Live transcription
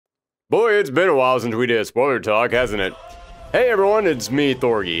Boy, it's been a while since we did a spoiler talk, hasn't it? Hey everyone, it's me,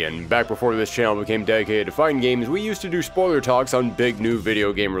 Thorgy, and back before this channel became dedicated to fighting games, we used to do spoiler talks on big new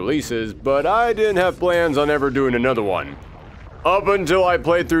video game releases, but I didn't have plans on ever doing another one. Up until I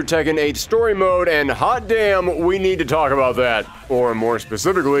played through Tekken 8 story mode, and hot damn, we need to talk about that. Or more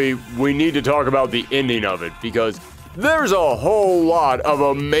specifically, we need to talk about the ending of it, because there's a whole lot of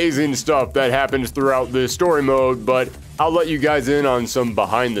amazing stuff that happens throughout this story mode, but I'll let you guys in on some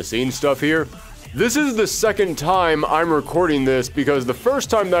behind the scenes stuff here. This is the second time I'm recording this because the first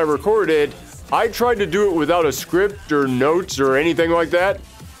time that I recorded it, I tried to do it without a script or notes or anything like that.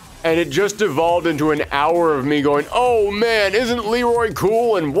 And it just devolved into an hour of me going, oh man, isn't Leroy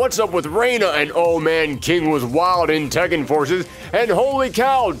cool? And what's up with Reina? And oh man, King was wild in Tekken Forces. And holy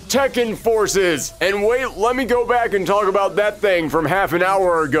cow, Tekken Forces! And wait, let me go back and talk about that thing from half an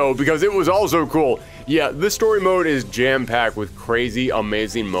hour ago because it was also cool. Yeah, this story mode is jam-packed with crazy,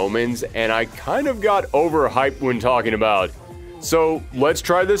 amazing moments, and I kind of got overhyped when talking about. So let's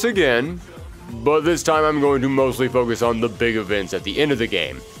try this again, but this time I'm going to mostly focus on the big events at the end of the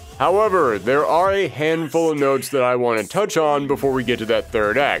game. However, there are a handful of notes that I want to touch on before we get to that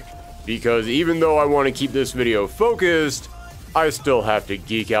third act, because even though I want to keep this video focused, I still have to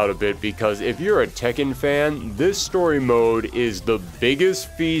geek out a bit because if you're a Tekken fan, this story mode is the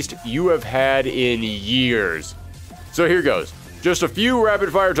biggest feast you have had in years. So here goes. Just a few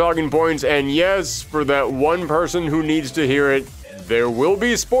rapid fire talking points, and yes, for that one person who needs to hear it, there will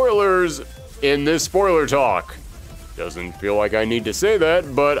be spoilers in this spoiler talk. Doesn't feel like I need to say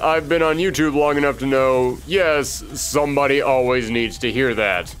that, but I've been on YouTube long enough to know, yes, somebody always needs to hear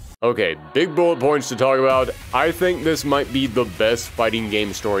that. Okay, big bullet points to talk about. I think this might be the best fighting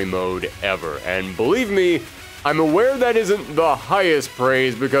game story mode ever, and believe me, I'm aware that isn't the highest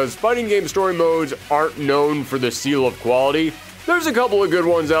praise because fighting game story modes aren't known for the seal of quality. There's a couple of good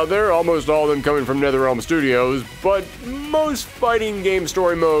ones out there, almost all of them coming from NetherRealm Studios, but most fighting game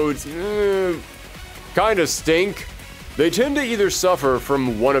story modes, kinda stink. They tend to either suffer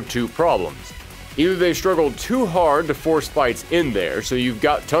from one of two problems. Either they struggle too hard to force fights in there, so you've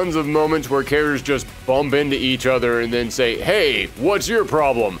got tons of moments where characters just bump into each other and then say, hey, what's your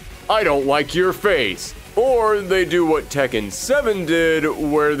problem? I don't like your face. Or they do what Tekken 7 did,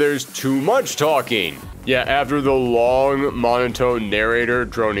 where there's too much talking. Yeah, after the long, monotone narrator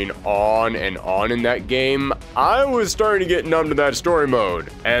droning on and on in that game, I was starting to get numb to that story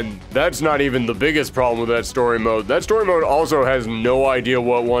mode. And that's not even the biggest problem with that story mode. That story mode also has no idea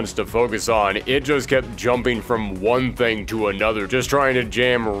what it wants to focus on. It just kept jumping from one thing to another, just trying to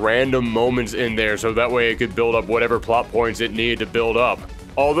jam random moments in there so that way it could build up whatever plot points it needed to build up.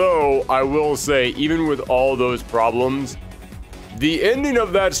 Although, I will say, even with all those problems, the ending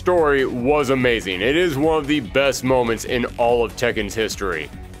of that story was amazing. It is one of the best moments in all of Tekken's history,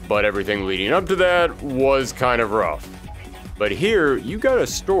 but everything leading up to that was kind of rough. But here, you got a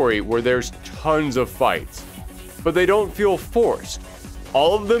story where there's tons of fights, but they don't feel forced.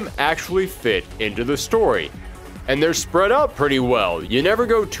 All of them actually fit into the story. And they're spread out pretty well. You never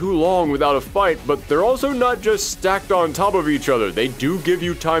go too long without a fight, but they're also not just stacked on top of each other. They do give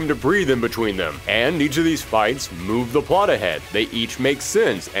you time to breathe in between them. And each of these fights move the plot ahead. They each make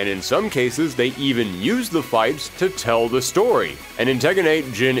sense, and in some cases, they even use the fights to tell the story. And in Tekken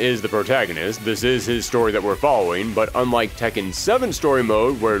 8, Jin is the protagonist. This is his story that we're following, but unlike Tekken 7 story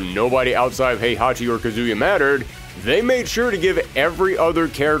mode, where nobody outside of Heihachi or Kazuya mattered, they made sure to give every other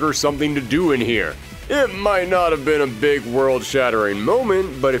character something to do in here. It might not have been a big world-shattering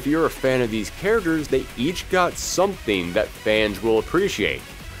moment, but if you're a fan of these characters, they each got something that fans will appreciate.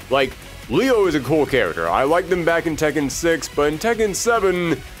 Like, Leo is a cool character. I liked them back in Tekken 6, but in Tekken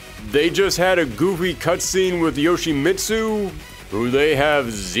 7, they just had a goofy cutscene with Yoshimitsu, who they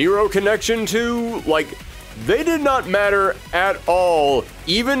have zero connection to. Like, they did not matter at all,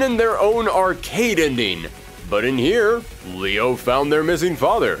 even in their own arcade ending. But in here, Leo found their missing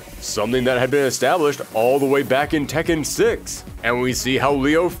father, something that had been established all the way back in Tekken 6. And we see how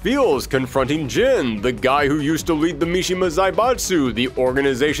Leo feels confronting Jin, the guy who used to lead the Mishima Zaibatsu, the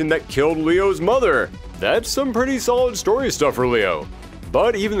organization that killed Leo's mother. That's some pretty solid story stuff for Leo.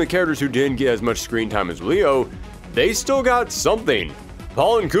 But even the characters who didn't get as much screen time as Leo, they still got something.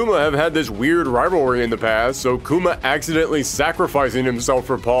 Paul and Kuma have had this weird rivalry in the past, so Kuma accidentally sacrificing himself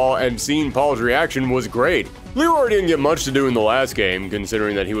for Paul and seeing Paul's reaction was great. Leroy didn't get much to do in the last game,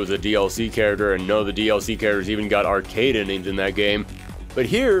 considering that he was a DLC character and none of the DLC characters even got arcade endings in that game. But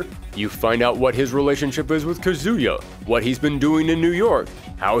here, you find out what his relationship is with Kazuya, what he's been doing in New York,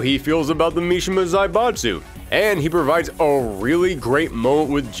 how he feels about the Mishima Zaibatsu, and he provides a really great moment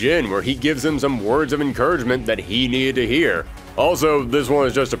with Jin where he gives him some words of encouragement that he needed to hear. Also, this one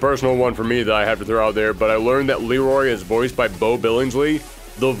is just a personal one for me that I have to throw out there, but I learned that Leroy is voiced by Bo Billingsley,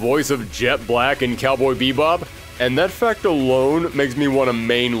 the voice of Jet Black in Cowboy Bebop, and that fact alone makes me want to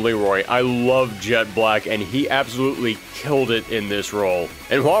main Leroy. I love Jet Black, and he absolutely killed it in this role.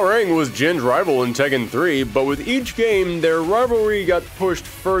 And Hwoarang was Jin's rival in Tekken 3, but with each game, their rivalry got pushed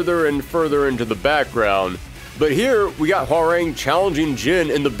further and further into the background. But here, we got Hwoarang challenging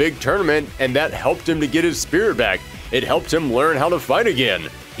Jin in the big tournament, and that helped him to get his spirit back. It helped him learn how to fight again.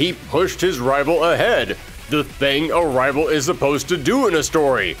 He pushed his rival ahead. The thing a rival is supposed to do in a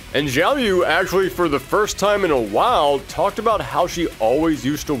story. And Xiaoyu actually, for the first time in a while, talked about how she always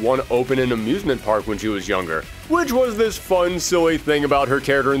used to want to open an amusement park when she was younger, which was this fun, silly thing about her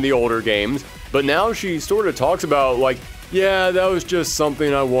character in the older games. But now she sort of talks about, like, yeah, that was just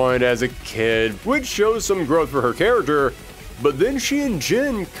something I wanted as a kid, which shows some growth for her character. But then she and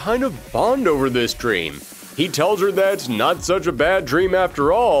Jin kind of bond over this dream. He tells her that's not such a bad dream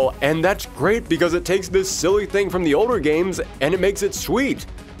after all, and that's great because it takes this silly thing from the older games and it makes it sweet.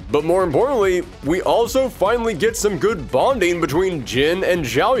 But more importantly, we also finally get some good bonding between Jin and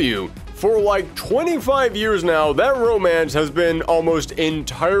Xiaoyu. For like 25 years now, that romance has been almost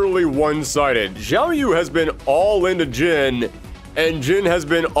entirely one-sided. Xiaoyu has been all into Jin, and Jin has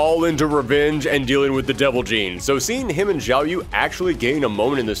been all into revenge and dealing with the devil gene. So seeing him and Xiaoyu actually gain a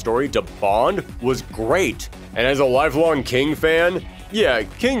moment in the story to bond was great. And as a lifelong King fan, yeah,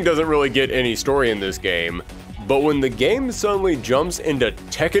 King doesn't really get any story in this game. But when the game suddenly jumps into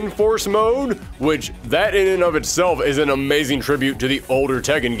Tekken Force mode, which that in and of itself is an amazing tribute to the older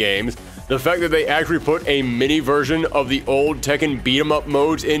Tekken games, the fact that they actually put a mini version of the old Tekken beat-em-up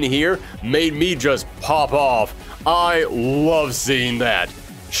modes in here made me just pop off. I love seeing that.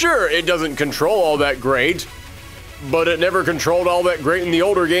 Sure, it doesn't control all that great, but it never controlled all that great in the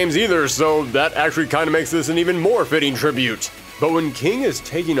older games either, so that actually kind of makes this an even more fitting tribute. But when King is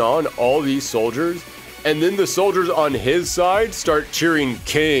taking on all these soldiers, and then the soldiers on his side start cheering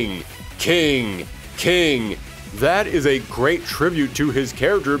King, King, King, that is a great tribute to his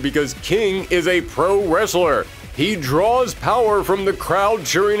character because King is a pro wrestler. He draws power from the crowd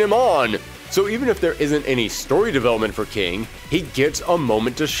cheering him on. So even if there isn't any story development for King, he gets a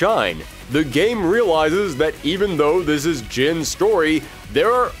moment to shine. The game realizes that even though this is Jin's story,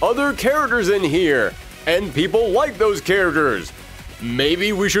 there are other characters in here, and people like those characters.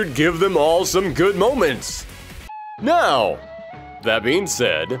 Maybe we should give them all some good moments. Now, that being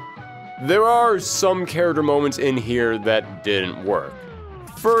said, there are some character moments in here that didn't work.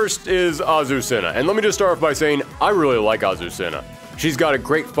 First is Azucena, and let me just start off by saying I really like Azucena. She's got a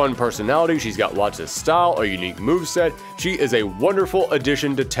great fun personality, she's got lots of style, a unique moveset, she is a wonderful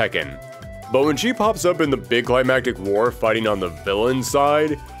addition to Tekken. But when she pops up in the big climactic war fighting on the villain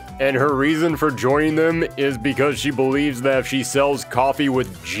side, and her reason for joining them is because she believes that if she sells coffee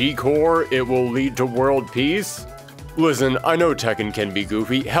with G-Core, it will lead to world peace? Listen, I know Tekken can be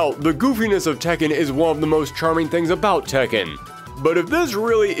goofy, hell, the goofiness of Tekken is one of the most charming things about Tekken. But if this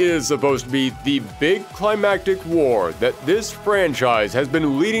really is supposed to be the big climactic war that this franchise has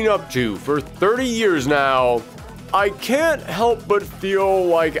been leading up to for 30 years now, I can't help but feel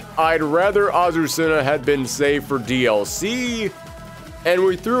like I'd rather Azucena had been saved for DLC, and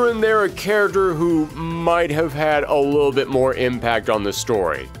we threw in there a character who might have had a little bit more impact on the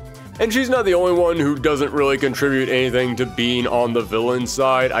story. And she's not the only one who doesn't really contribute anything to being on the villain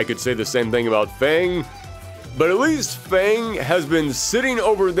side. I could say the same thing about Fang. But at least Fang has been sitting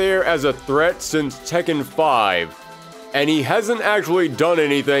over there as a threat since Tekken 5, and he hasn't actually done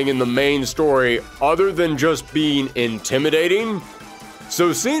anything in the main story other than just being intimidating.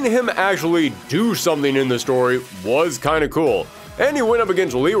 So seeing him actually do something in the story was kinda cool. And he went up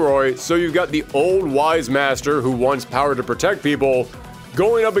against Leroy, so you've got the old wise master who wants power to protect people,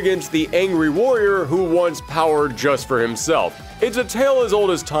 going up against the angry warrior who wants power just for himself. It's a tale as old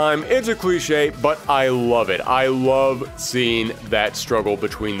as time, it's a cliche, but I love it. I love seeing that struggle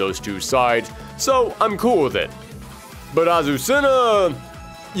between those two sides, so I'm cool with it. But Azucena,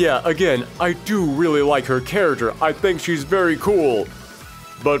 yeah, again, I do really like her character. I think she's very cool.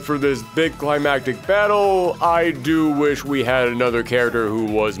 But for this big climactic battle, I do wish we had another character who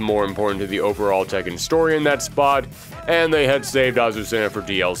was more important to the overall Tekken story in that spot, and they had saved Azucena for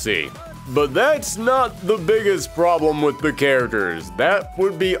DLC. But that's not the biggest problem with the characters. That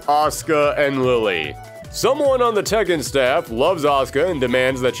would be Asuka and Lily. Someone on the Tekken staff loves Asuka and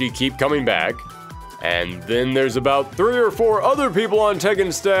demands that she keep coming back. And then there's about 3 or 4 other people on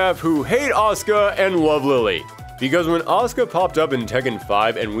Tekken staff who hate Asuka and love Lily. Because when Asuka popped up in Tekken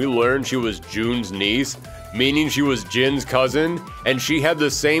 5 and we learned she was Jun's niece, meaning she was Jin's cousin, and she had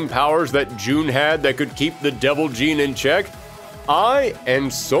the same powers that Jun had that could keep the devil gene in check, I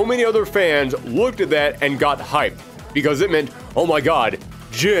and so many other fans looked at that and got hyped because it meant, oh my god,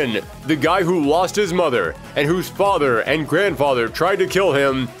 Jin, the guy who lost his mother and whose father and grandfather tried to kill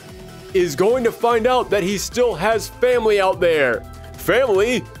him, is going to find out that he still has family out there.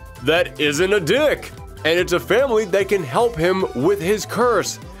 Family that isn't a dick. And it's a family that can help him with his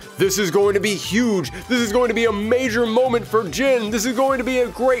curse. This is going to be huge. This is going to be a major moment for Jin. This is going to be a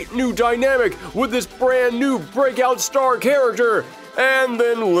great new dynamic with this brand new breakout star character. And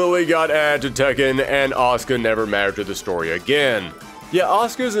then Lily got added to Tekken and Asuka never mattered to the story again. Yeah,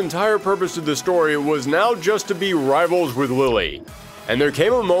 Asuka's entire purpose to the story was now just to be rivals with Lily. And there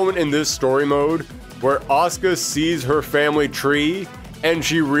came a moment in this story mode where Asuka sees her family tree and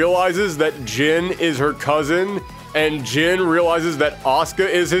she realizes that Jin is her cousin, and Jin realizes that Asuka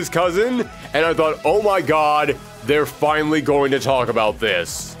is his cousin, and I thought, oh my god, they're finally going to talk about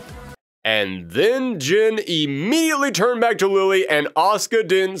this. And then Jin immediately turned back to Lily, and Asuka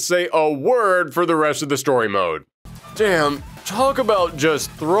didn't say a word for the rest of the story mode. Damn, talk about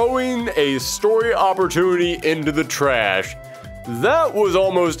just throwing a story opportunity into the trash. That was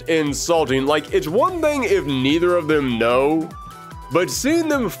almost insulting. Like, it's one thing if neither of them know, but seeing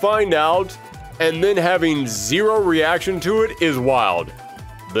them find out and then having zero reaction to it is wild.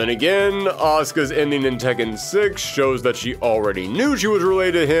 Then again, Asuka's ending in Tekken 6 shows that she already knew she was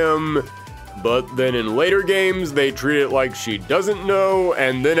related to him, but then in later games, they treat it like she doesn't know,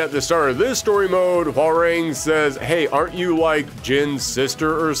 and then at the start of this story mode, Hwoarang says, hey, aren't you like Jin's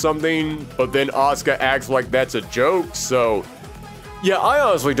sister or something? But then Asuka acts like that's a joke, so yeah, I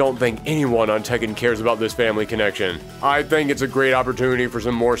honestly don't think anyone on Tekken cares about this family connection. I think it's a great opportunity for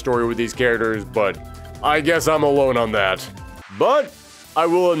some more story with these characters, but I guess I'm alone on that. But I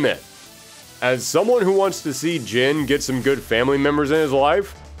will admit, as someone who wants to see Jin get some good family members in his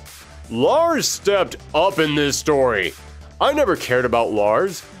life, Lars stepped up in this story. I never cared about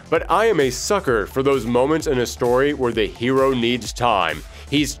Lars, but I am a sucker for those moments in a story where the hero needs time.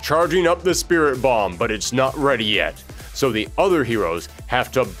 He's charging up the spirit bomb, but it's not ready yet. So the other heroes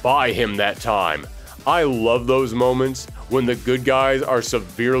have to buy him that time. I love those moments when the good guys are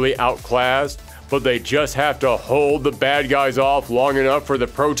severely outclassed, but they just have to hold the bad guys off long enough for the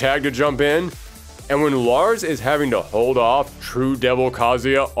pro tag to jump in. And when Lars is having to hold off true Devil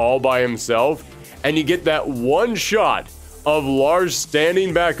Kazuya all by himself, and you get that one shot of Lars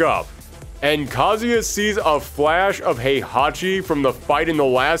standing back up, and Kazuya sees a flash of Heihachi from the fight in the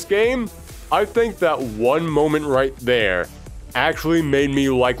last game, I think that one moment right there actually made me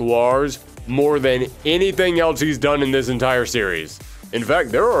like Lars more than anything else he's done in this entire series. In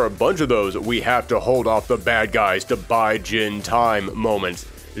fact, there are a bunch of those we have to hold off the bad guys to buy Jin time moments.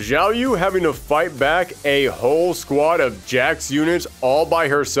 Zhao Yu having to fight back a whole squad of Jax units all by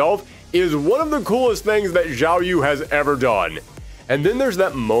herself is one of the coolest things that Zhao Yu has ever done. And then there's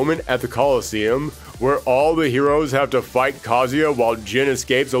that moment at the Coliseum where all the heroes have to fight Kazuya while Jin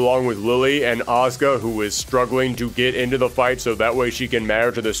escapes along with Lily and Asuka, who is struggling to get into the fight so that way she can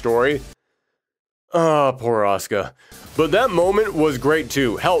matter to the story. Ah, poor Asuka. But that moment was great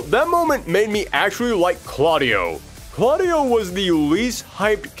too. Hell, that moment made me actually like Claudio. Claudio was the least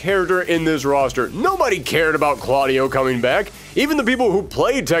hyped character in this roster. Nobody cared about Claudio coming back. Even the people who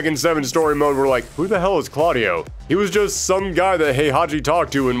played Tekken 7 story mode were like, who the hell is Claudio? He was just some guy that Heihachi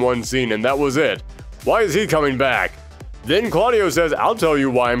talked to in one scene and that was it. Why is he coming back? Then Claudio says, I'll tell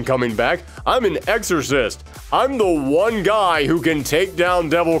you why I'm coming back. I'm an exorcist. I'm the one guy who can take down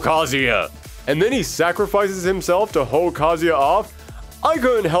Devil Kazuya. And then he sacrifices himself to hold Kazuya off. I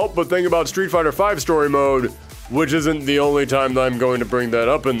couldn't help but think about Street Fighter V story mode, which isn't the only time that I'm going to bring that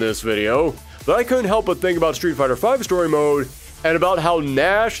up in this video. But I couldn't help but think about Street Fighter V story mode and about how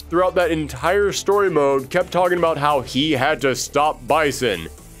Nash throughout that entire story mode kept talking about how he had to stop Bison.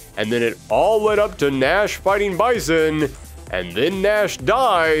 And then it all led up to Nash fighting Bison, and then Nash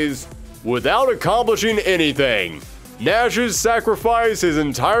dies without accomplishing anything. Nash's sacrifice, his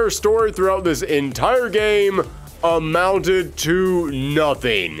entire story throughout this entire game, amounted to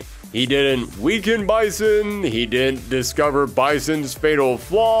nothing. He didn't weaken Bison, he didn't discover Bison's fatal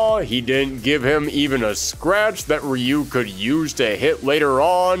flaw, he didn't give him even a scratch that Ryu could use to hit later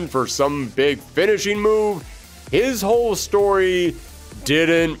on for some big finishing move. His whole story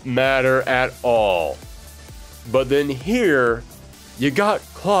didn't matter at all. But then here, you got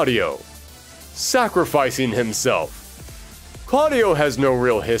Claudio sacrificing himself. Claudio has no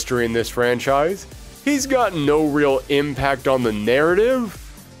real history in this franchise. He's got no real impact on the narrative.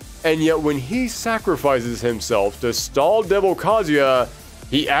 And yet when he sacrifices himself to stall Devil Kazuya,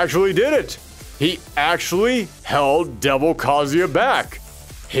 he actually did it. He actually held Devil Kazuya back.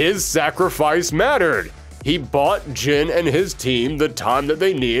 His sacrifice mattered. He bought Jin and his team the time that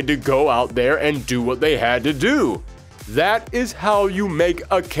they needed to go out there and do what they had to do. That is how you make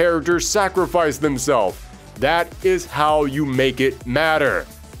a character sacrifice themselves. That is how you make it matter.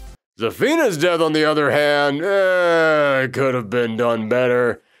 Zafina's death, on the other hand, could have been done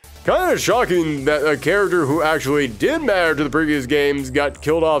better. Kind of shocking that a character who actually did matter to the previous games got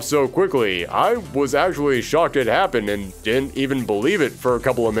killed off so quickly. I was actually shocked it happened and didn't even believe it for a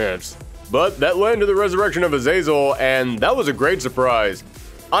couple of minutes. But that led to the resurrection of Azazel, and that was a great surprise.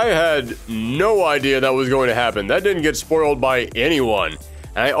 I had no idea that was going to happen. That didn't get spoiled by anyone.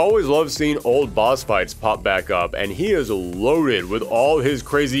 And I always love seeing old boss fights pop back up, and he is loaded with all his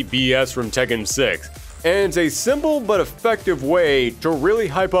crazy BS from Tekken 6. And it's a simple but effective way to really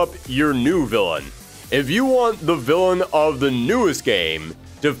hype up your new villain. If you want the villain of the newest game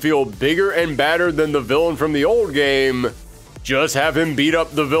to feel bigger and badder than the villain from the old game, just have him beat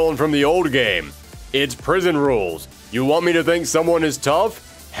up the villain from the old game. It's prison rules. You want me to think someone is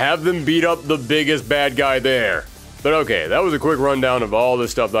tough? Have them beat up the biggest bad guy there. But okay, that was a quick rundown of all the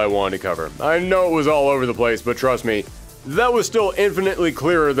stuff that I wanted to cover. I know it was all over the place, but trust me, that was still infinitely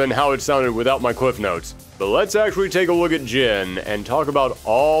clearer than how it sounded without my cliff notes. But let's actually take a look at Jin and talk about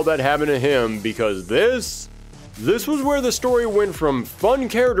all that happened to him, because this was where the story went from fun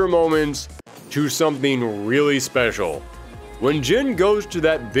character moments to something really special. When Jin goes to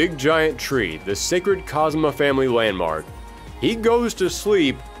that big giant tree, the sacred Kazuma family landmark, he goes to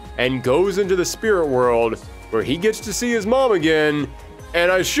sleep and goes into the spirit world where he gets to see his mom again.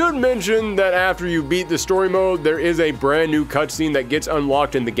 And I should mention that after you beat the story mode, there is a brand new cutscene that gets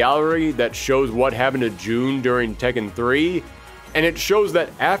unlocked in the gallery that shows what happened to June during Tekken 3. And it shows that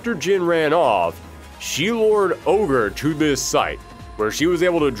after Jin ran off, she lured Ogre to this site, where she was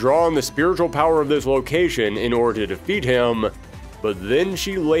able to draw on the spiritual power of this location in order to defeat him, but then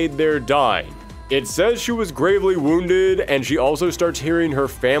she laid there dying. It says she was gravely wounded, and she also starts hearing her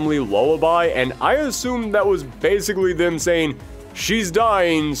family lullaby, and I assume that was basically them saying, she's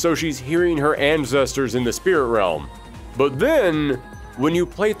dying, so she's hearing her ancestors in the spirit realm. But then, when you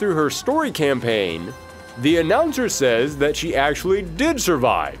play through her story campaign, the announcer says that she actually did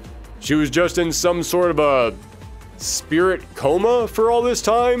survive. She was just in some sort of a spirit coma for all this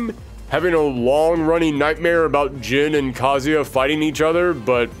time, having a long-running nightmare about Jin and Kazuya fighting each other,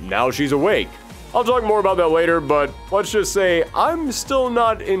 but now she's awake. I'll talk more about that later, but let's just say I'm still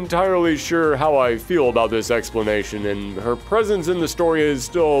not entirely sure how I feel about this explanation, and her presence in the story is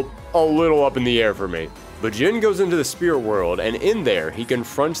still a little up in the air for me. But Jin goes into the spirit world, and in there he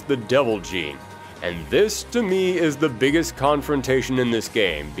confronts the Devil Gene. And this, to me, is the biggest confrontation in this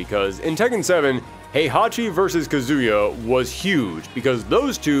game, because in Tekken 7, Heihachi versus Kazuya was huge, because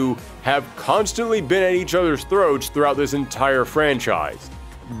those two have constantly been at each other's throats throughout this entire franchise.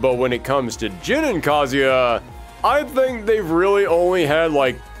 But when it comes to Jin and Kazuya, I think they've really only had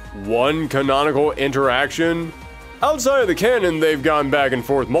like one canonical interaction. Outside of the canon, they've gone back and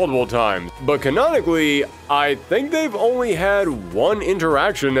forth multiple times, but canonically, I think they've only had one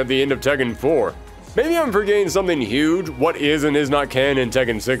interaction at the end of Tekken 4. Maybe I'm forgetting something huge. What is and is not canon in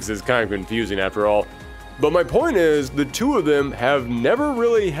Tekken 6 is kind of confusing after all. But my point is, the two of them have never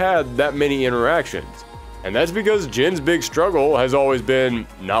really had that many interactions. And that's because Jin's big struggle has always been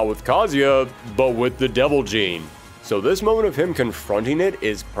not with Kazuya, but with the Devil Gene. So this moment of him confronting it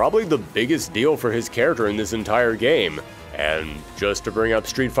is probably the biggest deal for his character in this entire game. And just to bring up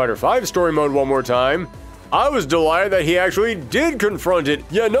Street Fighter V story mode one more time, I was delighted that he actually did confront it.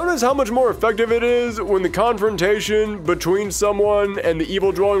 Yeah, notice how much more effective it is when the confrontation between someone and the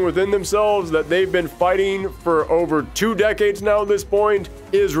evil dwelling within themselves that they've been fighting for over 2 decades now at this point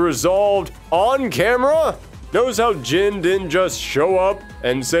is resolved on camera. Notice how Jin didn't just show up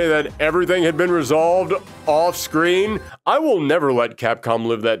and say that everything had been resolved off screen. I will never let Capcom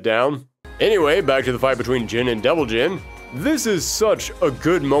live that down. Anyway, back to the fight between Jin and Devil Jin. This is such a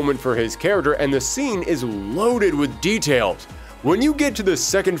good moment for his character, and the scene is loaded with details. When you get to the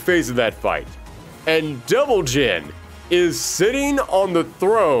second phase of that fight, and Devil Jin is sitting on the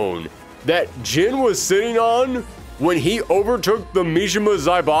throne that Jin was sitting on when he overtook the Mishima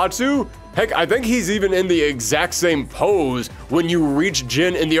Zaibatsu, heck, I think he's even in the exact same pose when you reach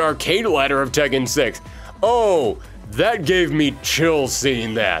Jin in the arcade ladder of Tekken 6. Oh, that gave me chills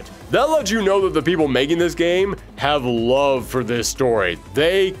seeing that. That lets you know that the people making this game have love for this story.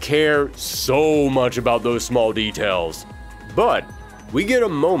 They care so much about those small details. But we get a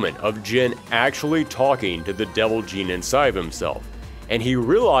moment of Jin actually talking to the Devil Gene inside of himself, and he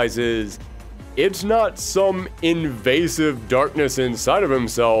realizes it's not some invasive darkness inside of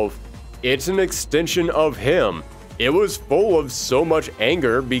himself, it's an extension of him. it was full of so much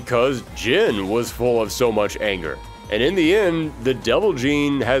anger because Jin was full of so much anger. And in the end, the Devil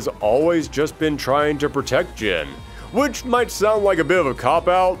Gene has always just been trying to protect Jin, which might sound like a bit of a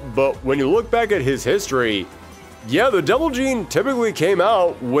cop-out, but when you look back at his history, yeah, the Devil Gene typically came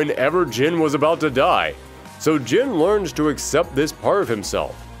out whenever Jin was about to die. So Jin learns to accept this part of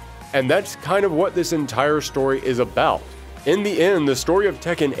himself. And that's kind of what this entire story is about. In the end, the story of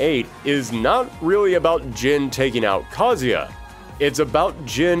Tekken 8 is not really about Jin taking out Kazuya. It's about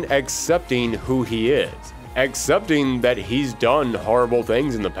Jin accepting who he is, accepting that he's done horrible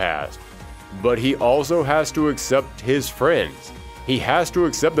things in the past. But he also has to accept his friends. He has to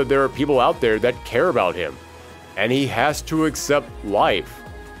accept that there are people out there that care about him. And he has to accept life.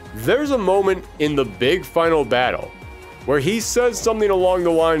 There's a moment in the big final battle where he says something along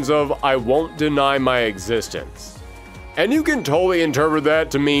the lines of, "I won't deny my existence." And you can totally interpret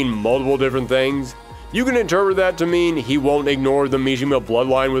that to mean multiple different things. You can interpret that to mean he won't ignore the Mishima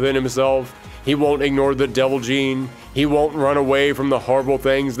bloodline within himself. He won't ignore the Devil Gene. He won't run away from the horrible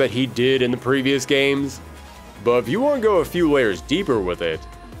things that he did in the previous games. But if you want to go a few layers deeper with it,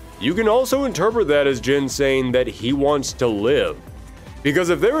 you can also interpret that as Jin saying that he wants to live. Because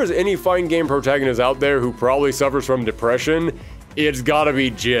if there is any fighting game protagonist out there who probably suffers from depression, it's gotta be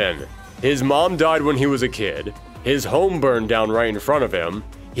Jin. His mom died when he was a kid. His home burned down right in front of him.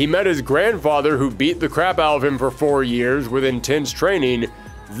 He met his grandfather who beat the crap out of him for 4 years with intense training.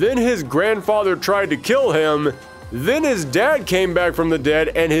 Then his grandfather tried to kill him. Then his dad came back from the dead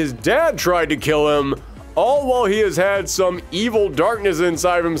and his dad tried to kill him. All while he has had some evil darkness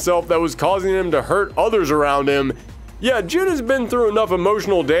inside of himself that was causing him to hurt others around him. Yeah, Jin has been through enough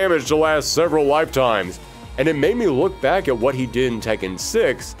emotional damage to last several lifetimes, and it made me look back at what he did in Tekken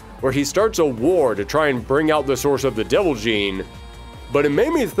 6, where he starts a war to try and bring out the source of the Devil Gene. But it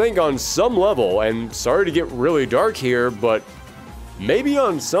made me think on some level, and sorry to get really dark here, but maybe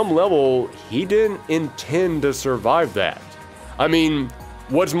on some level, he didn't intend to survive that. I mean,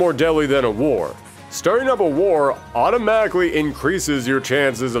 what's more deadly than a war? Starting up a war automatically increases your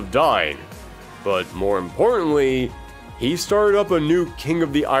chances of dying. But more importantly, he started up a new King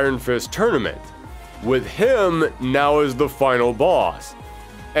of the Iron Fist tournament. With him now as the final boss.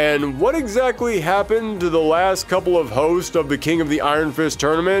 And what exactly happened to the last couple of hosts of the King of the Iron Fist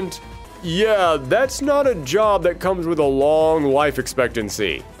tournament? Yeah, that's not a job that comes with a long life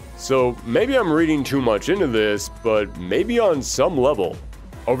expectancy. So maybe I'm reading too much into this, but maybe on some level,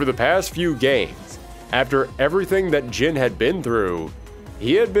 over the past few games, after everything that Jin had been through,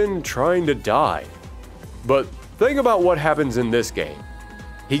 he had been trying to die. But think about what happens in this game.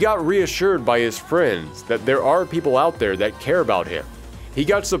 He got reassured by his friends that there are people out there that care about him. He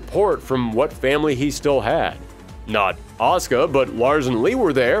got support from what family he still had. Not Asuka, but Lars and Lee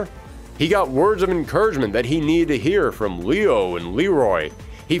were there. He got words of encouragement that he needed to hear from Leo and Leroy.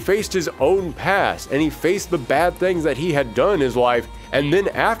 He faced his own past, and he faced the bad things that he had done in his life, and then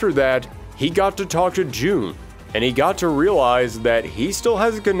after that, he got to talk to June. And he got to realize that he still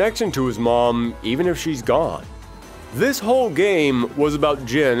has a connection to his mom, even if she's gone. This whole game was about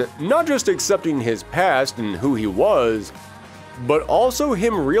Jin not just accepting his past and who he was, but also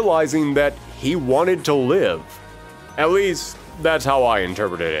him realizing that he wanted to live. At least, that's how I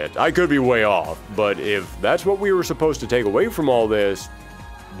interpreted it. I could be way off, but if that's what we were supposed to take away from all this,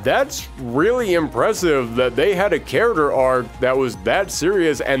 that's really impressive that they had a character arc that was that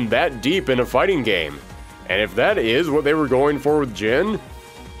serious and that deep in a fighting game. And if that is what they were going for with Jin,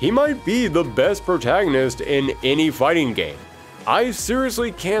 he might be the best protagonist in any fighting game. I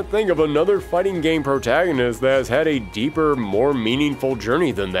seriously can't think of another fighting game protagonist that has had a deeper, more meaningful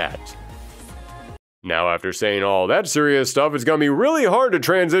journey than that. Now, after saying all that serious stuff, it's gonna be really hard to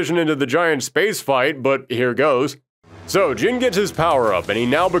transition into the giant space fight, but here goes. So, Jin gets his power up, and he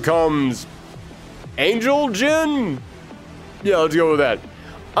now becomes Angel Jin? Yeah, let's go with that.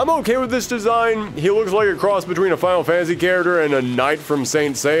 I'm okay with this design. He looks like a cross between a Final Fantasy character and a knight from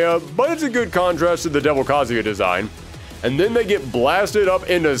Saint Seiya, but it's a good contrast to the Devil Kazuya design. And then they get blasted up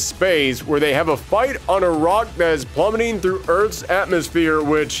into space, where they have a fight on a rock that is plummeting through Earth's atmosphere,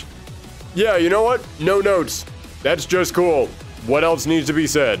 which, yeah, you know what? No notes. That's just cool. What else needs to be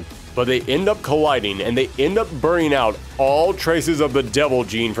said? But they end up colliding, and they end up burning out all traces of the Devil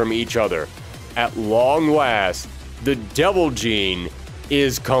Gene from each other. At long last, the Devil Gene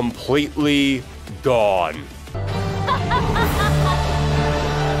is completely gone.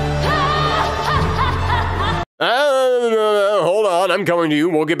 Hold on, I'm coming to you.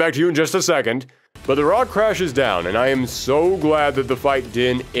 We'll get back to you in just a second. But the rock crashes down, and I am so glad that the fight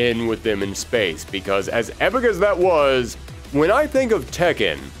didn't end with them in space, because as epic as that was, when I think of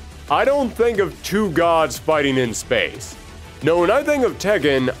Tekken, I don't think of two gods fighting in space. No, when I think of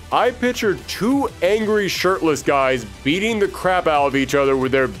Tekken, I picture two angry shirtless guys beating the crap out of each other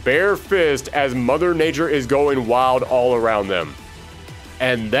with their bare fist as Mother Nature is going wild all around them.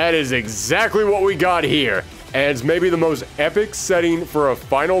 And that is exactly what we got here, and it's maybe the most epic setting for a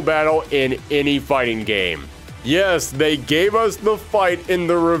final battle in any fighting game. Yes, they gave us the fight in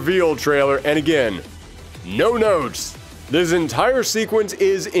the reveal trailer, and again, no notes. This entire sequence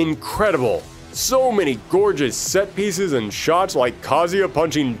is incredible. So many gorgeous set pieces and shots like Kazuya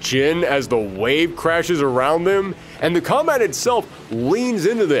punching Jin as the wave crashes around them, and the combat itself leans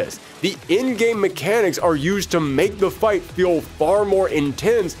into this. The in-game mechanics are used to make the fight feel far more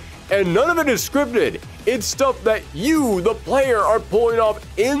intense, and none of it is scripted. It's stuff that you, the player, are pulling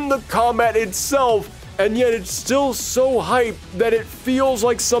off in the combat itself, and yet it's still so hype that it feels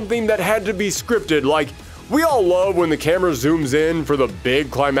like something that had to be scripted. Like, we all love when the camera zooms in for the big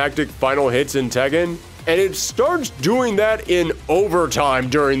climactic final hits in Tekken, and it starts doing that in overtime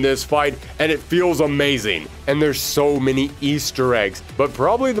during this fight, and it feels amazing. And there's so many Easter eggs, but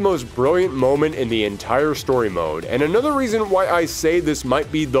probably the most brilliant moment in the entire story mode, and another reason why I say this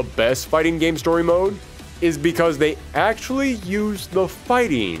might be the best fighting game story mode, is because they actually use the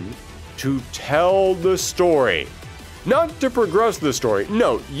fighting to tell the story. Not to progress the story.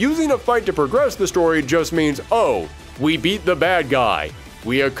 No, using a fight to progress the story just means, oh, we beat the bad guy.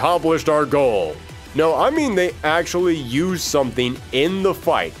 We accomplished our goal. No, I mean they actually use something in the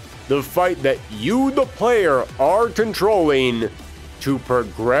fight that you, the player, are controlling to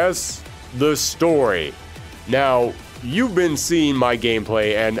progress the story. Now, you've been seeing my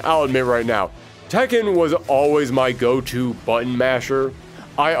gameplay, and I'll admit right now, Tekken was always my go-to button masher.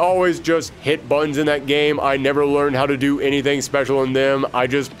 I always just hit buttons in that game. I never learned how to do anything special in them. I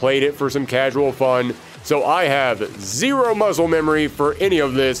just played it for some casual fun. So I have zero muscle memory for any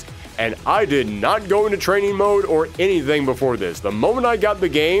of this, and I did not go into training mode or anything before this. The moment I got the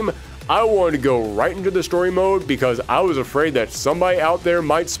game, I wanted to go right into the story mode because I was afraid that somebody out there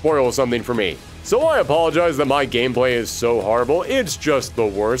might spoil something for me. So I apologize that my gameplay is so horrible. It's just the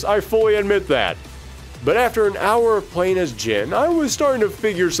worst. I fully admit that. But after an hour of playing as Jin, I was starting to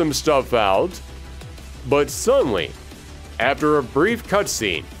figure some stuff out. But suddenly, after a brief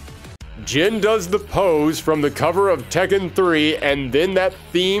cutscene, Jin does the pose from the cover of Tekken 3, and then that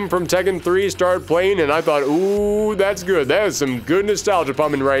theme from Tekken 3 started playing, and I thought, ooh, that's good. That is some good nostalgia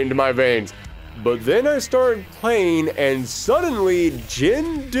pumping right into my veins. But then I started playing, and suddenly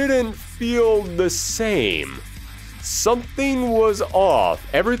Jin didn't feel the same. Something was off.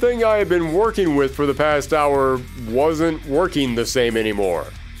 Everything I had been working with for the past hour wasn't working the same anymore.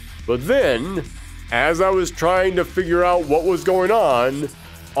 But then, as I was trying to figure out what was going on,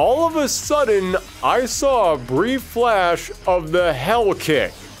 all of a sudden I saw a brief flash of the Hell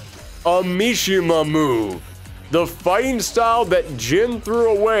Kick, a Mishima move, the fighting style that Jin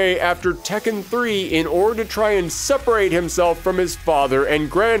threw away after Tekken 3 in order to try and separate himself from his father and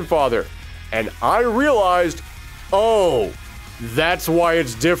grandfather. And I realized, oh, that's why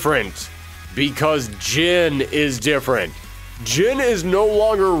it's different. Because Jin is different. Jin is no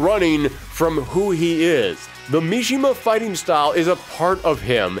longer running from who he is. The Mishima fighting style is a part of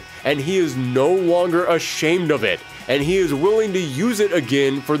him, and he is no longer ashamed of it. And he is willing to use it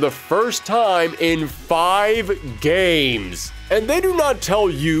again for the first time in 5 games. And they do not tell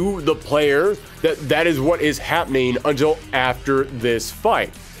you, the player, that that is what is happening until after this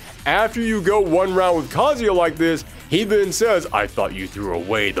fight. After you go one round with Kazuya like this, he then says, I thought you threw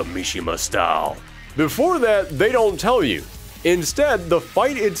away the Mishima style. Before that, they don't tell you. Instead, the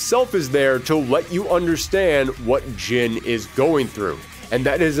fight itself is there to let you understand what Jin is going through. And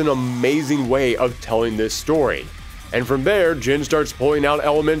that is an amazing way of telling this story. And from there, Jin starts pulling out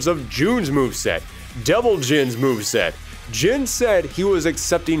elements of Jun's moveset, Devil Jin's moveset. Jin said he was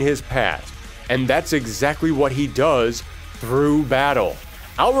accepting his past, and that's exactly what he does through battle.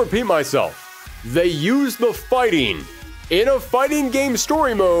 I'll repeat myself. They use the fighting in a fighting game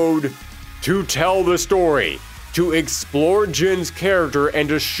story mode to tell the story, to explore Jin's character and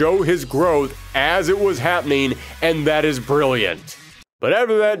to show his growth as it was happening, and that is brilliant. But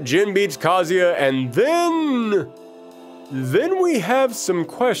after that, Jin beats Kazuya, and then we have some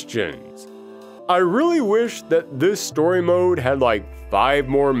questions. I really wish that this story mode had like 5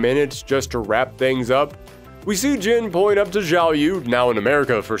 more minutes just to wrap things up. We see Jin pulling up to Xiaoyu, now in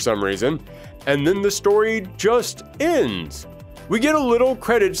America for some reason, and then the story just ends. We get a little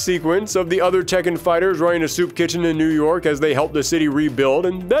credit sequence of the other Tekken fighters running a soup kitchen in New York as they help the city rebuild,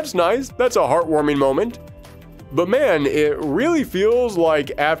 and that's nice. That's a heartwarming moment. But man, it really feels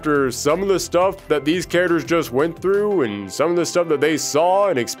like after some of the stuff that these characters just went through and some of the stuff that they saw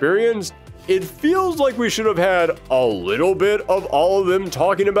and experienced, it feels like we should have had a little bit of all of them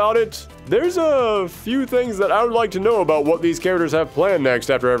talking about it. There's a few things that I would like to know about what these characters have planned next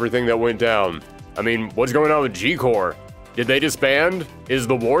after everything that went down. I mean, what's going on with G-Corps? Did they disband? Is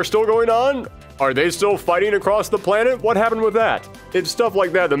the war still going on? Are they still fighting across the planet? What happened with that? It's stuff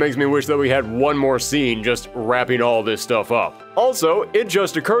like that that makes me wish that we had one more scene just wrapping all this stuff up. Also, it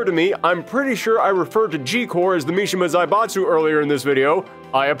just occurred to me, I'm pretty sure I referred to G-Corps as the Mishima Zaibatsu earlier in this video.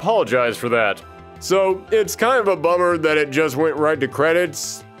 I apologize for that. So, it's kind of a bummer that it just went right to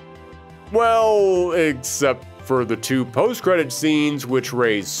credits. Well, except for the 2 post-credit scenes, which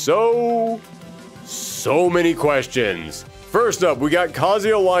raise so many questions. First up, we got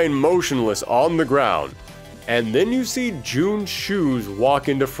Kazuya lying motionless on the ground, and then you see Jun's shoes walk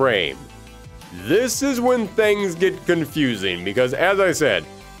into frame. This is when things get confusing, because as I said,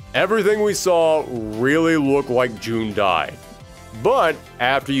 everything we saw really looked like Jun died. But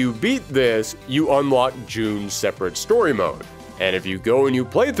after you beat this, you unlock Jun's separate story mode. And if you go and you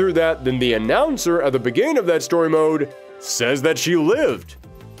play through that, then the announcer at the beginning of that story mode says that she lived.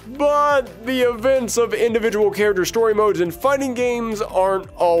 But the events of individual character story modes in fighting games aren't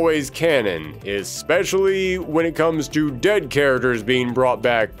always canon, especially when it comes to dead characters being brought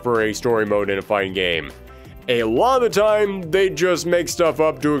back for a story mode in a fighting game. A lot of the time, they just make stuff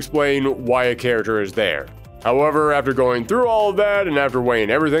up to explain why a character is there. However, after going through all of that and after weighing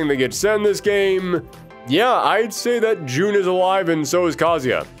everything that gets said in this game, yeah, I'd say that Jun is alive and so is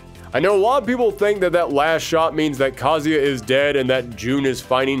Kazuya. I know a lot of people think that that last shot means that Kazuya is dead and that Jun is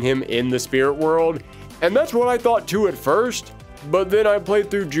finding him in the spirit world, and that's what I thought too at first, but then I played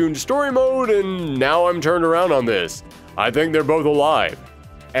through Jun's story mode and now I'm turned around on this. I think they're both alive.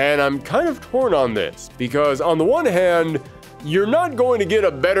 And I'm kind of torn on this, because on the one hand, you're not going to get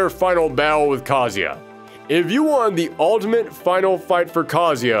a better final battle with Kazuya. If you wanted the ultimate final fight for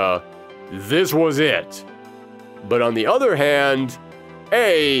Kazuya, this was it. But on the other hand,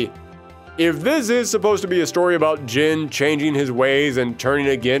 if this is supposed to be a story about Jin changing his ways and turning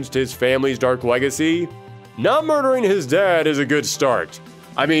against his family's dark legacy, not murdering his dad is a good start.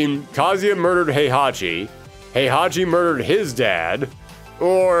 I mean, Kazuya murdered Heihachi, Heihachi murdered his dad,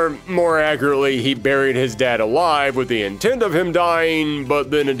 or more accurately, he buried his dad alive with the intent of him dying,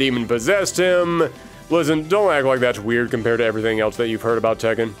 but then a demon possessed him. Listen, don't act like that's weird compared to everything else that you've heard about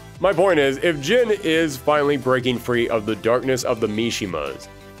Tekken. My point is, if Jin is finally breaking free of the darkness of the Mishimas,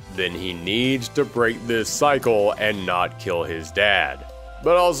 then he needs to break this cycle and not kill his dad.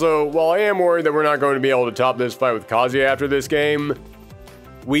 But also, while I am worried that we're not going to be able to top this fight with Kazuya after this game,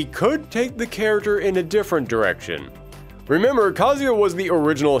 we could take the character in a different direction. Remember, Kazuya was the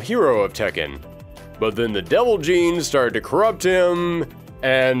original hero of Tekken, but then the devil gene started to corrupt him,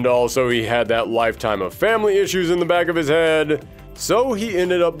 and also he had that lifetime of family issues in the back of his head, so he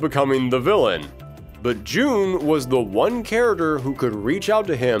ended up becoming the villain. But Jun was the one character who could reach out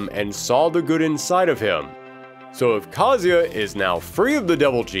to him and saw the good inside of him. So if Kazuya is now free of the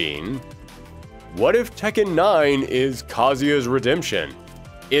devil gene, what if Tekken 9 is Kazuya's redemption?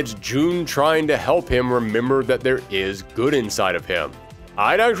 It's Jun trying to help him remember that there is good inside of him.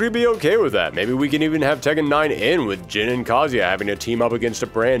 I'd actually be okay with that. Maybe we can even have Tekken 9 end with Jin and Kazuya having to team up against a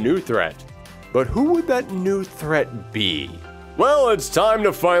brand new threat. But who would that new threat be? Well, it's time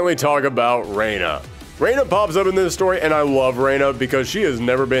to finally talk about Reina. Reina pops up in this story, and I love Reina because she has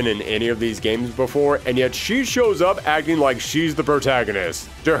never been in any of these games before, and yet she shows up acting like she's the protagonist.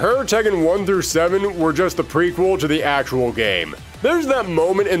 To her, Tekken 1 through 7 were just the prequel to the actual game. There's that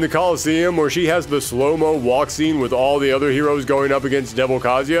moment in the Coliseum where she has the slow-mo walk scene with all the other heroes going up against Devil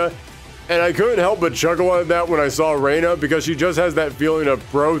Kazuya, and I couldn't help but chuckle at that when I saw Reina because she just has that feeling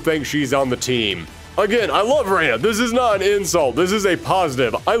of bro thinks she's on the team. Again, I love Reina. This is not an insult. This is a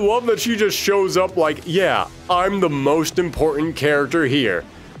positive. I love that she just shows up like, yeah, I'm the most important character here.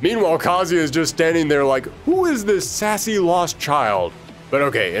 Meanwhile, Kazuya is just standing there like, who is this sassy lost child? But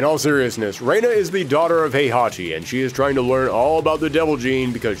okay, in all seriousness, Reina is the daughter of Heihachi, and she is trying to learn all about the Devil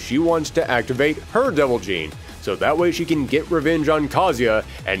Gene because she wants to activate her Devil Gene, so that way she can get revenge on Kazuya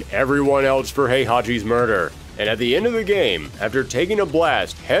and everyone else for Heihachi's murder. And at the end of the game, after taking a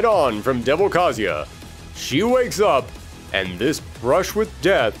blast head-on from Devil Kazuya, she wakes up, and this brush with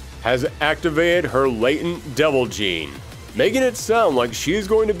death has activated her latent Devil Gene, making it sound like she's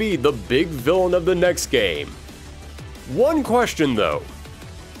going to be the big villain of the next game. One question though,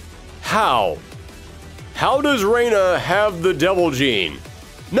 how? How does Reina have the Devil Gene?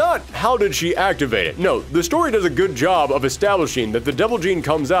 Not how did she activate it. No, the story does a good job of establishing that the devil gene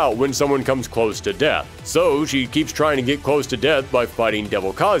comes out when someone comes close to death. So she keeps trying to get close to death by fighting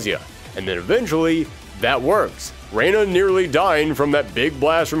Devil Kazuya. And then eventually, that works. Reina nearly dying from that big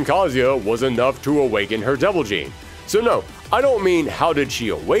blast from Kazuya was enough to awaken her devil gene. So no, I don't mean how did she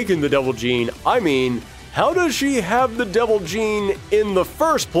awaken the devil gene, I mean how does she have the devil gene in the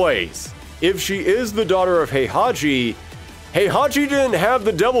first place? If she is the daughter of Heihachi, Heihachi didn't have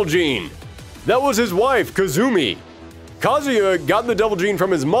the devil gene. That was his wife, Kazumi. Kazuya got the devil gene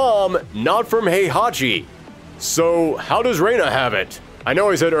from his mom, not from Heihachi. So how does Reina have it? I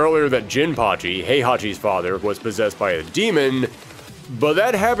know I said earlier that Jinpachi, Heihachi's father, was possessed by a demon, but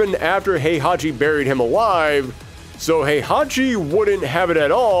that happened after Heihachi buried him alive, so Heihachi wouldn't have it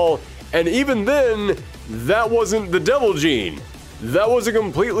at all, and even then, that wasn't the devil gene. That was a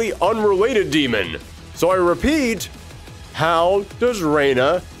completely unrelated demon. So I repeat, how does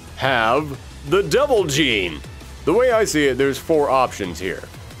Reina have the devil gene? The way I see it, there's 4 options here.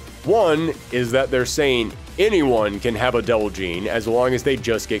 One is that they're saying anyone can have a devil gene as long as they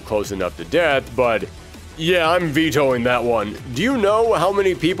just get close enough to death, but yeah, I'm vetoing that one. Do you know how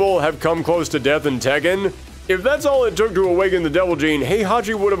many people have come close to death in Tekken? If that's all it took to awaken the devil gene,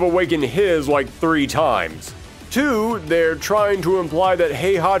 Heihachi would have awakened his like 3 times. 2, they're trying to imply that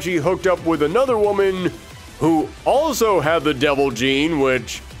Heihachi hooked up with another woman who also had the devil gene,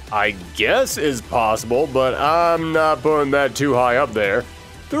 which I guess is possible, but I'm not putting that too high up there.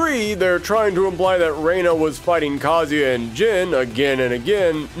 3, they're trying to imply that Reina was fighting Kazuya and Jin again and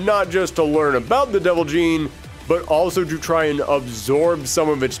again, not just to learn about the devil gene, but also to try and absorb some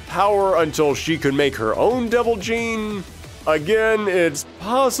of its power until she could make her own devil gene. Again, it's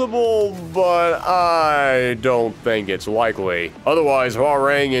possible, but I don't think it's likely. Otherwise,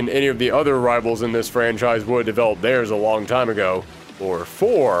 Hwoarang and any of the other rivals in this franchise would have developed theirs a long time ago. Or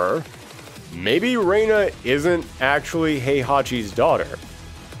 4, maybe Reina isn't actually Heihachi's daughter.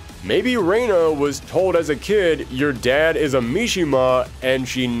 Maybe Reina was told as a kid, your dad is a Mishima, and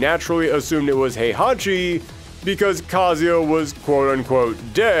she naturally assumed it was Heihachi because Kazuya was quote-unquote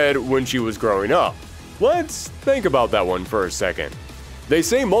dead when she was growing up. Let's think about that one for a second. They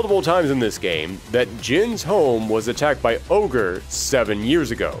say multiple times in this game that Jin's home was attacked by Ogre 7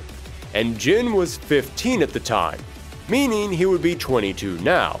 years ago, and Jin was 15 at the time, meaning he would be 22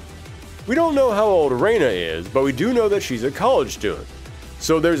 now. We don't know how old Reina is, but we do know that she's a college student.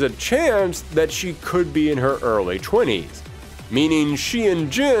 So there's a chance that she could be in her early 20s, meaning she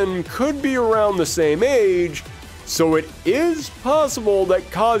and Jin could be around the same age, so it is possible that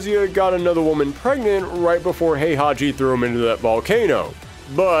Kazuya got another woman pregnant right before Heihachi threw him into that volcano.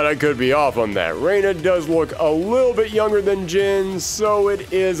 But I could be off on that. Reina does look a little bit younger than Jin, so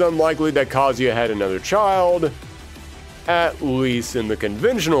it is unlikely that Kazuya had another child, at least in the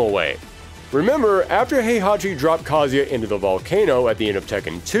conventional way. Remember, after Heihachi dropped Kazuya into the volcano at the end of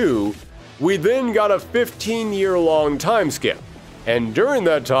Tekken 2, we then got a 15-year-long time skip. And during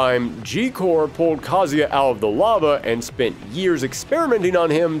that time, G-Core pulled Kazuya out of the lava and spent years experimenting on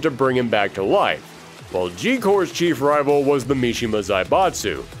him to bring him back to life, while G-Core's chief rival was the Mishima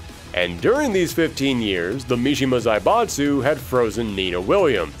Zaibatsu. And during these 15 years, the Mishima Zaibatsu had frozen Nina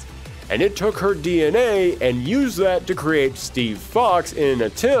Williams, and it took her DNA and used that to create Steve Fox in an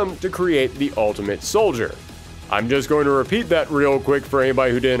attempt to create the Ultimate Soldier. I'm just going to repeat that real quick for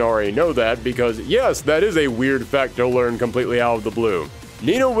anybody who didn't already know that, because yes, that is a weird fact to learn completely out of the blue.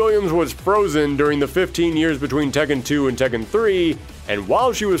 Nina Williams was frozen during the 15 years between Tekken 2 and Tekken 3, and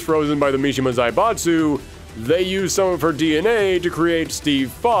while she was frozen by the Mishima Zaibatsu, they used some of her DNA to create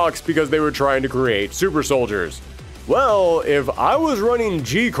Steve Fox because they were trying to create super soldiers. Well, if I was running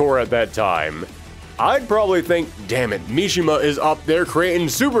G-Core at that time, I'd probably think, damn it, Mishima is up there creating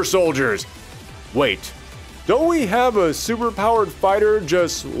super soldiers. Wait, don't we have a super-powered fighter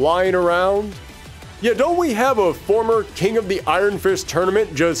just lying around? Yeah, don't we have a former King of the Iron Fist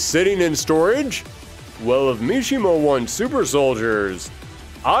tournament just sitting in storage? Well, if Mishima wants super soldiers,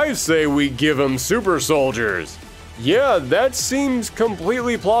 I say we give him super soldiers. Yeah, that seems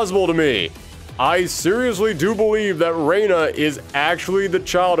completely plausible to me. I seriously do believe that Reina is actually the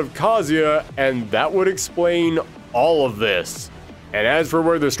child of Kazuya, and that would explain all of this. And as for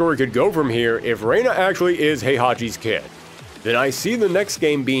where the story could go from here, if Reina actually is Heihachi's kid, then I see the next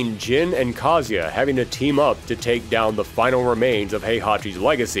game being Jin and Kazuya having to team up to take down the final remains of Heihachi's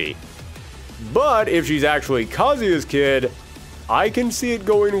legacy. But if she's actually Kazuya's kid, I can see it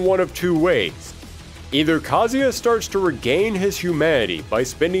going one of 2 ways. Either Kazuya starts to regain his humanity by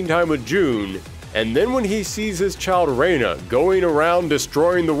spending time with Jun, and then when he sees his child Reina going around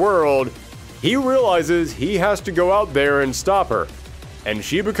destroying the world, he realizes he has to go out there and stop her. and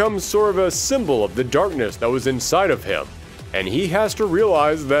she becomes sort of a symbol of the darkness that was inside of him. And he has to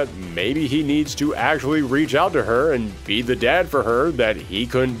realize that maybe he needs to actually reach out to her and be the dad for her that he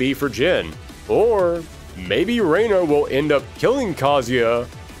couldn't be for Jin. Or maybe Reina will end up killing Kazuya,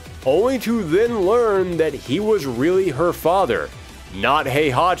 only to then learn that he was really her father, not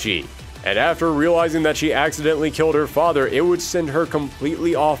Heihachi. And after realizing that she accidentally killed her father, it would send her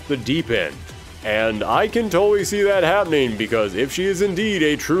completely off the deep end. And I can totally see that happening, because if she is indeed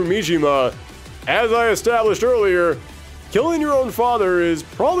a true Mishima, as I established earlier, killing your own father is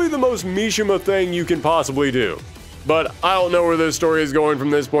probably the most Mishima thing you can possibly do. But I don't know where this story is going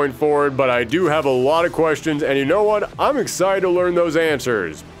from this point forward, but I do have a lot of questions, and you know what? I'm excited to learn those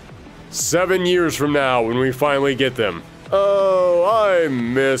answers. 7 years from now, when we finally get them. Oh, I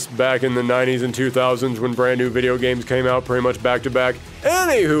miss back in the 90s and 2000s when brand new video games came out pretty much back to back.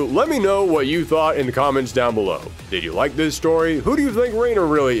 Anywho, let me know what you thought in the comments down below. Did you like this story? Who do you think Reina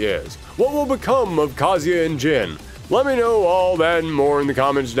really is? What will become of Kazuya and Jin? Let me know all that and more in the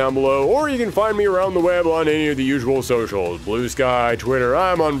comments down below, or you can find me around the web on any of the usual socials. Blue Sky, Twitter,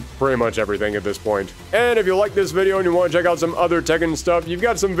 I'm on pretty much everything at this point. And if you like this video and you want to check out some other Tekken stuff, you've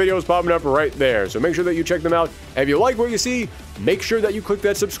got some videos popping up right there, so make sure that you check them out. And if you like what you see, make sure that you click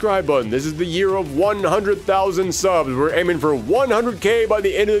that subscribe button. This is the year of 100,000 subs. We're aiming for 100K by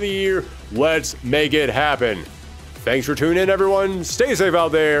the end of the year. Let's make it happen. Thanks for tuning in, everyone. Stay safe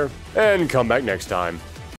out there, and come back next time.